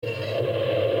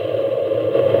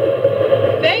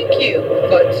you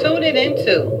for tuning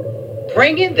into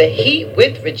Bringing the Heat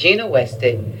with Regina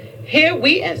Weston. Here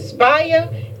we inspire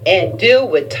and deal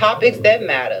with topics that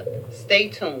matter. Stay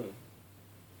tuned.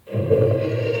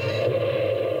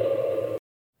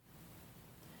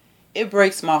 It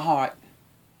breaks my heart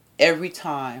every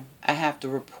time I have to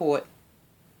report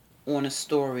on a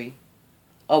story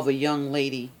of a young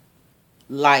lady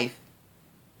life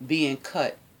being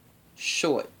cut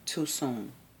short too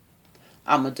soon.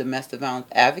 I'm a domestic violence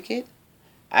advocate.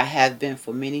 I have been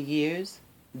for many years.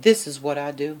 This is what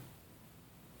I do.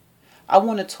 I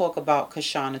want to talk about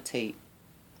Cashona Tate.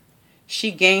 She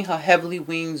gained her heavenly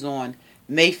wings on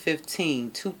May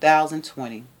 15,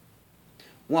 2020,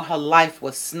 when her life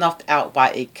was snuffed out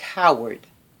by a coward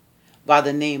by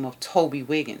the name of Toby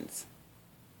Wiggins.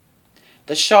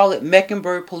 The Charlotte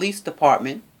Mecklenburg Police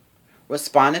Department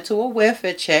responded to a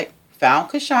welfare check,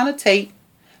 found Cashona Tate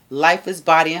lifeless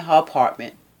body in her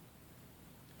apartment.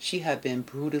 She had been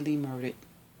brutally murdered.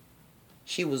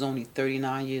 She was only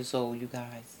 39 years old, you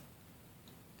guys.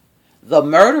 The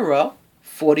murderer,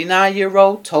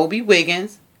 49-year-old Toby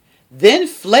Wiggins, then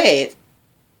fled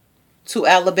to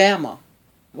Alabama.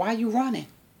 Why are you running?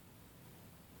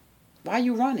 Why are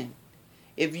you running?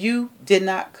 If you did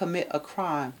not commit a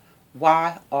crime,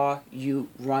 why are you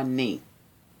running?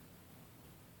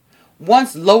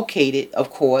 Once located, of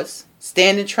course,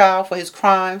 standing trial for his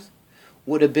crimes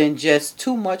would have been just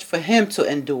too much for him to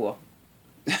endure.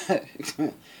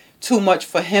 Too much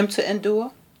for him to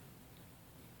endure?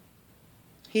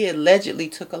 He allegedly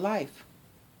took a life.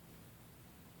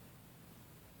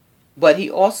 But he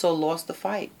also lost the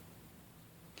fight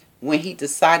when he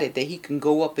decided that he can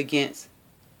go up against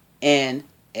an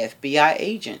FBI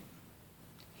agent.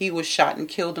 He was shot and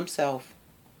killed himself.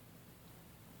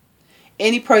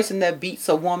 Any person that beats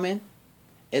a woman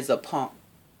is a punk.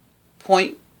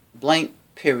 Point blank,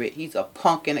 period. He's a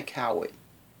punk and a coward.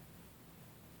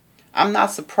 I'm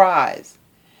not surprised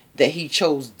that he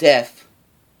chose death.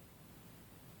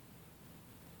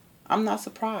 I'm not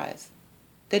surprised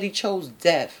that he chose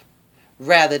death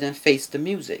rather than face the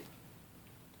music.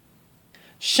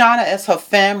 Shauna, as her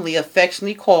family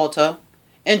affectionately called her,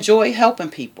 enjoyed helping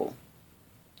people.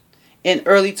 In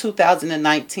early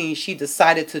 2019, she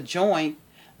decided to join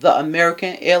the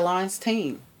American Airlines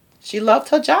team. She loved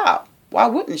her job. Why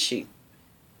wouldn't she?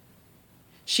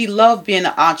 She loved being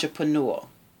an entrepreneur.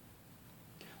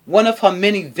 One of her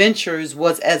many ventures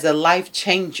was as a life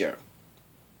changer.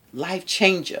 Life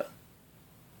changer.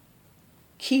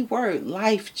 Key word,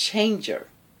 life changer.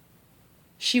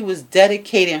 She was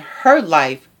dedicating her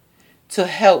life to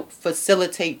help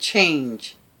facilitate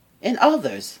change in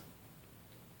others.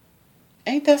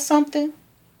 Ain't that something?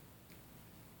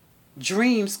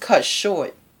 Dreams cut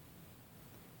short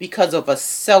because of a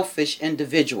selfish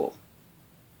individual.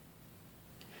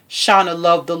 Shauna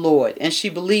loved the Lord, and she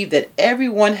believed that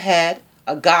everyone had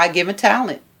a God-given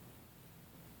talent.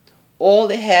 All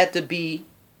it had to be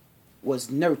was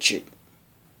nurtured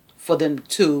for them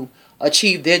to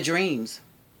achieve their dreams.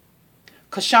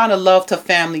 Cashona loved her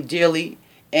family dearly,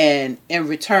 and in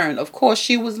return, of course,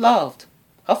 she was loved.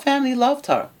 Her family loved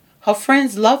her. Her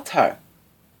friends loved her.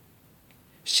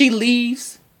 She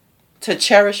leaves to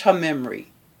cherish her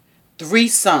memory. 3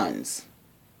 sons.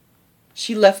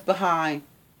 She left behind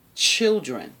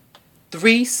children.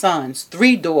 3 sons,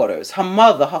 3 daughters, her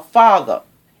mother, her father,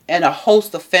 and a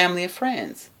host of family and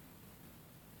friends.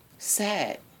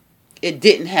 Sad. It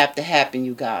didn't have to happen,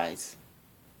 you guys.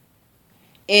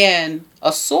 And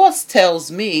a source tells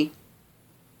me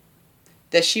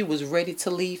that she was ready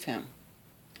to leave him.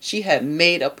 She had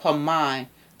made up her mind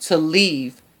to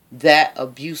leave that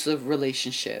abusive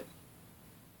relationship.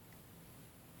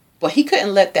 But he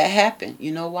couldn't let that happen.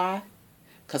 You know why?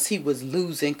 Because he was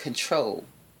losing control.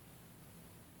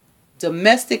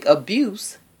 Domestic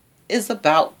abuse is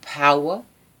about power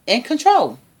and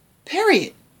control.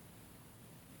 Period.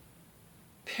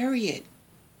 Period.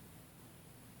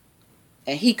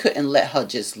 And he couldn't let her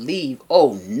just leave.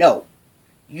 Oh no,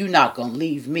 you're not going to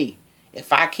leave me.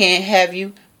 If I can't have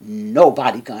you,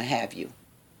 nobody going to have you.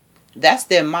 That's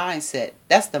their mindset.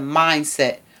 That's the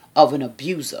mindset of an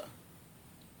abuser.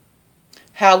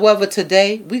 However,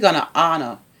 today we're going to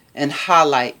honor and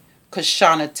highlight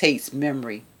Cashona Tate's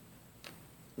memory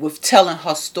with telling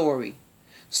her story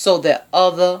so that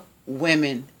other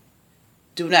women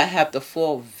do not have to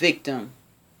fall victim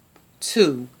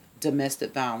to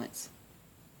domestic violence.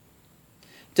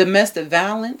 Domestic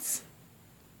violence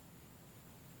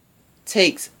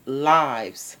takes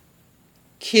lives,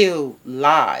 kill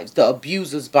lives, the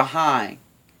abusers behind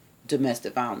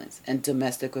domestic violence and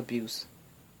domestic abuse.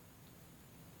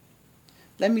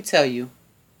 Let me tell you,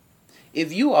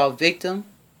 If you are a victim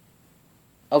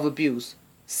of abuse,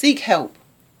 seek help.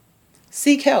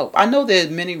 Seek help. I know there's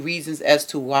many reasons as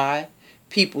to why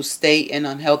people stay in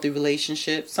unhealthy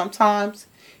relationships. Sometimes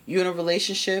you're in a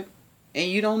relationship and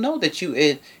you don't know that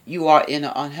you are in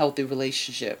an unhealthy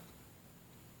relationship.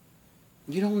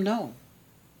 You don't know.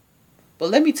 But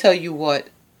let me tell you what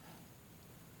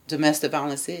domestic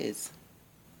violence is.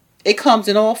 It comes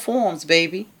in all forms,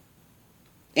 baby.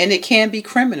 And it can be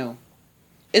criminal.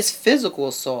 It's physical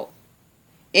assault.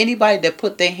 Anybody that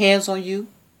put their hands on you,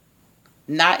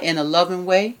 not in a loving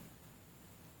way,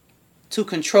 to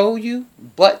control you,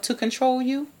 but to control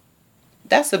you,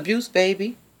 that's abuse,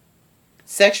 baby.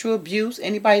 Sexual abuse,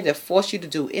 anybody that force you to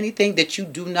do anything that you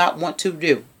do not want to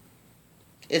do,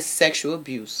 is sexual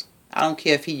abuse. I don't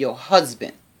care if he your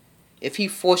husband. If he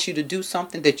force you to do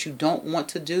something that you don't want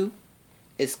to do,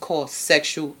 it's called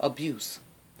sexual abuse.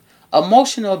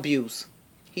 Emotional abuse.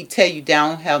 He tell you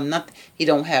he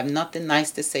don't have nothing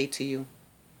nice to say to you.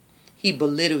 He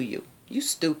belittle you. You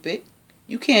stupid.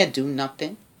 You can't do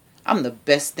nothing. I'm the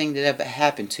best thing that ever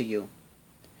happened to you.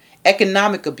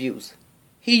 Economic abuse.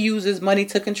 He uses money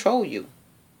to control you.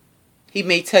 He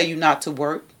may tell you not to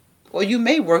work, or you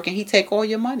may work and he take all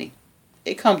your money.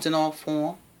 It comes in all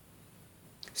form.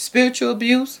 Spiritual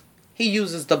abuse. He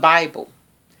uses the Bible.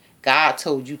 God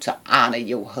told you to honor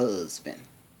your husband.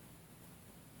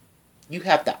 You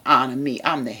have to honor me.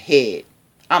 I'm the head.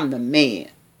 I'm the man.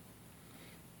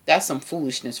 That's some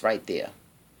foolishness right there.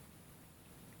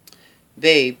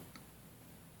 Babe,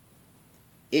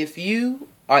 if you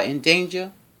are in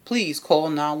danger, please call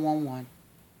 911.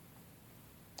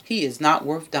 He is not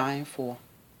worth dying for.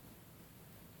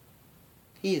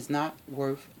 He is not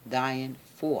worth dying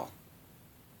for.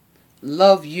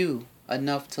 Love you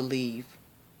enough to leave.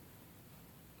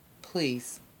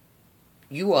 Please.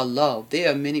 You are loved. There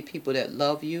are many people that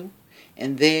love you,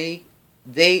 and there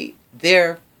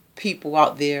are people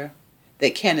out there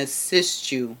that can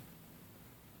assist you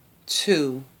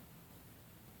to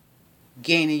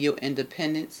gaining your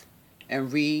independence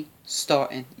and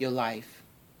restarting your life.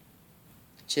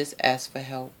 Just ask for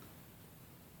help.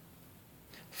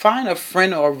 Find a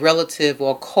friend or a relative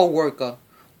or a co-worker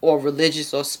or a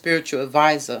religious or spiritual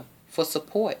advisor for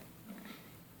support.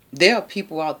 There are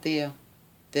people out there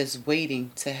that's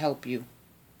waiting to help you.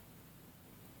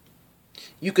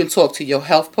 You can talk to your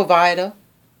health provider,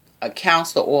 a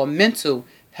counselor, or a mental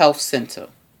health center.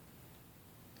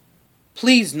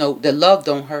 Please note that love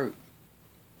don't hurt.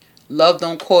 Love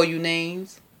don't call you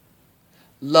names.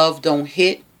 Love don't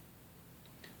hit.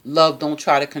 Love don't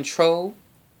try to control.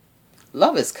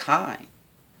 Love is kind.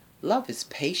 Love is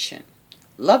patient.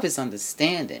 Love is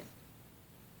understanding.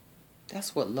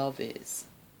 That's what love is.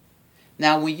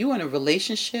 Now, when you're in a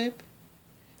relationship,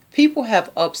 people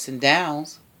have ups and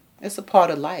downs. It's a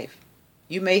part of life.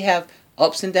 You may have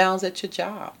ups and downs at your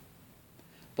job.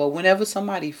 But whenever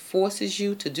somebody forces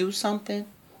you to do something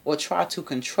or try to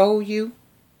control you,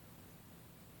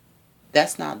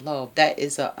 that's not love. That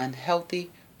is an unhealthy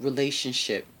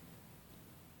relationship.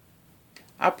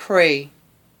 I pray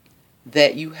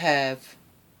that you have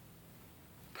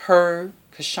heard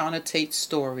Cashona Tate's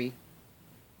story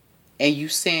and you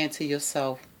saying to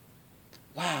yourself,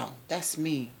 wow, that's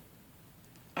me.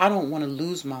 I don't want to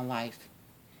lose my life.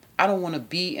 I don't want to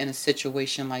be in a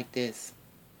situation like this.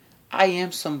 I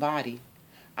am somebody.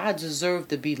 I deserve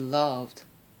to be loved.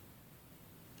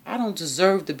 I don't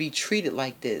deserve to be treated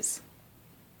like this.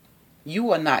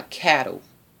 You are not cattle.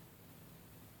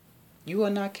 You are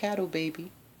not cattle,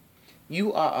 baby.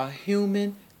 You are a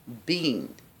human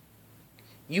being.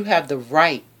 You have the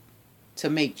right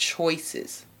to make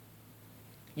choices.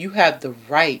 You have the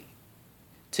right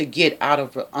to get out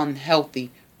of an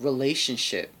unhealthy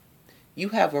relationship. You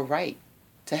have a right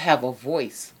to have a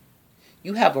voice.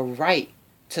 You have a right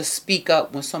to speak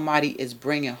up when somebody is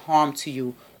bringing harm to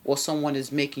you or someone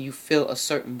is making you feel a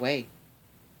certain way.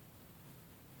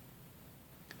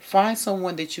 Find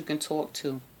someone that you can talk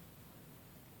to.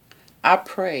 I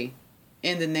pray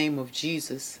in the name of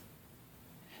Jesus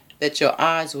that your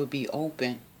eyes will be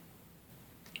open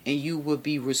and you will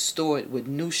be restored with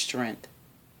new strength,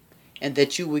 and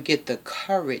that you will get the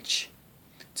courage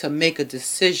to make a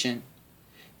decision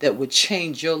that would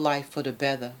change your life for the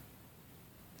better.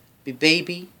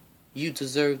 Baby, you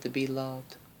deserve to be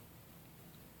loved.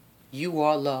 You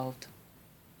are loved.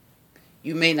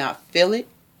 You may not feel it.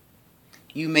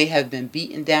 You may have been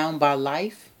beaten down by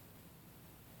life,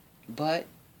 but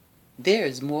there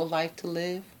is more life to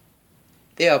live.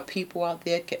 There are people out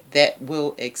there that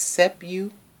will accept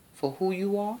you for who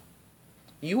you are.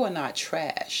 You are not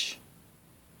trash.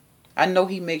 I know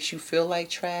he makes you feel like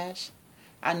trash.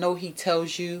 I know he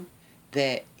tells you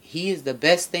that he is the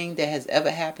best thing that has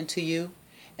ever happened to you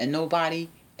and nobody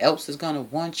else is going to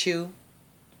want you,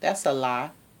 that's a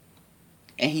lie.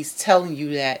 And he's telling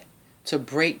you that to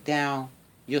break down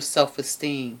your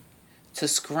self-esteem, to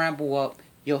scramble up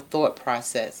your thought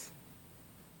process.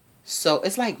 So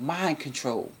it's like mind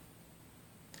control.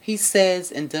 He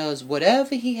says and does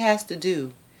whatever he has to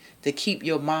do to keep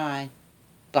your mind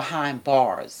behind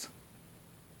bars.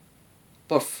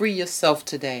 But free yourself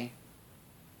today.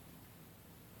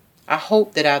 I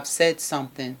hope that I've said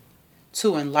something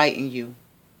to enlighten you.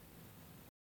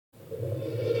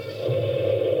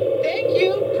 Thank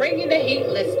you, Bringing the Heat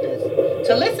listeners.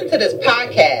 To listen to this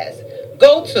podcast,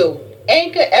 go to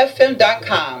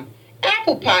anchorfm.com,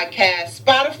 Apple Podcasts,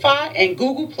 Spotify, and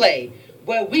Google Play,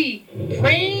 where we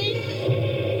bring